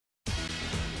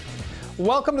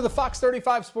Welcome to the Fox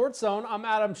 35 Sports Zone. I'm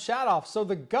Adam Shadoff. So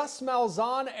the Gus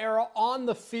Malzahn era on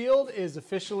the field is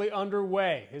officially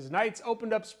underway. His Knights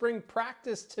opened up spring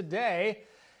practice today.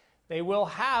 They will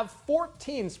have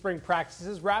 14 spring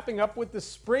practices, wrapping up with the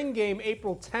spring game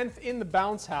April 10th in the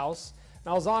Bounce House.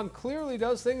 Malzahn clearly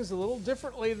does things a little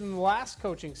differently than the last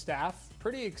coaching staff.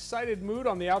 Pretty excited mood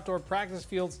on the outdoor practice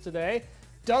fields today.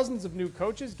 Dozens of new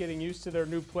coaches getting used to their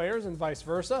new players and vice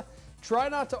versa. Try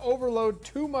not to overload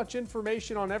too much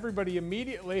information on everybody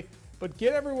immediately, but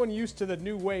get everyone used to the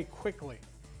new way quickly.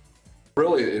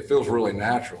 Really, it feels really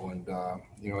natural, and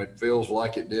it feels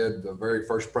like it did the very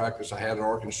first practice I had at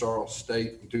Arkansas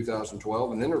State in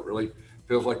 2012, and then it really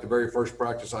feels like the very first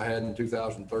practice I had in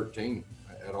 2013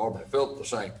 at Auburn. It felt the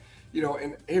same,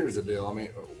 and here's the deal. I mean,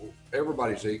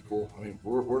 everybody's equal. I mean,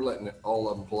 we're letting all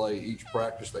of them play each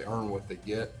practice. They earn what they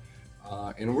get.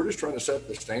 And we're just trying to set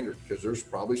the standard because there's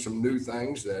probably some new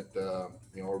things that,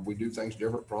 or we do things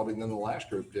different probably than the last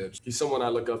group did. He's someone I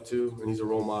look up to, and he's a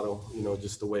role model,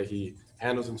 just the way he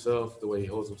handles himself, the way he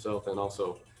holds himself, and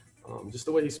also just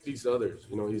the way he speaks to others.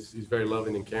 He's very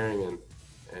loving and caring, and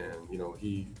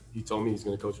he told me he's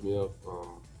going to coach me up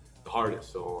the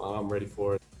hardest, so I'm ready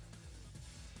for it.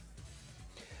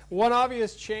 One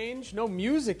obvious change, no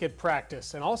music at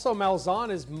practice. And also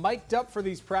Malzahn is mic'd up for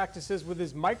these practices with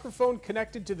his microphone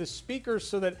connected to the speakers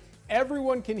so that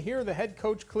everyone can hear the head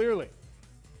coach clearly.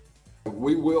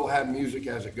 We will have music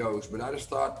as it goes, but I just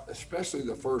thought, especially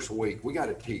the first week, we got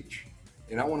to teach.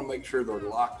 And I want to make sure they're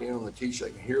locked in on the teach. They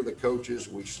can hear the coaches.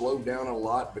 We slowed down a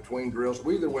lot between drills.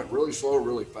 We either went really slow or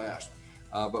really fast.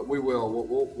 But we will.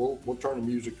 We'll turn the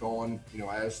music on,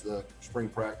 as the spring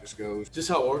practice goes. Just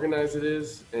how organized it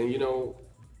is, and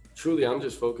truly, I'm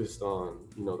just focused on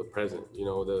the present.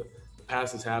 The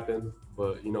past has happened,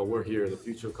 but we're here. The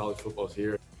future of college football is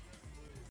here.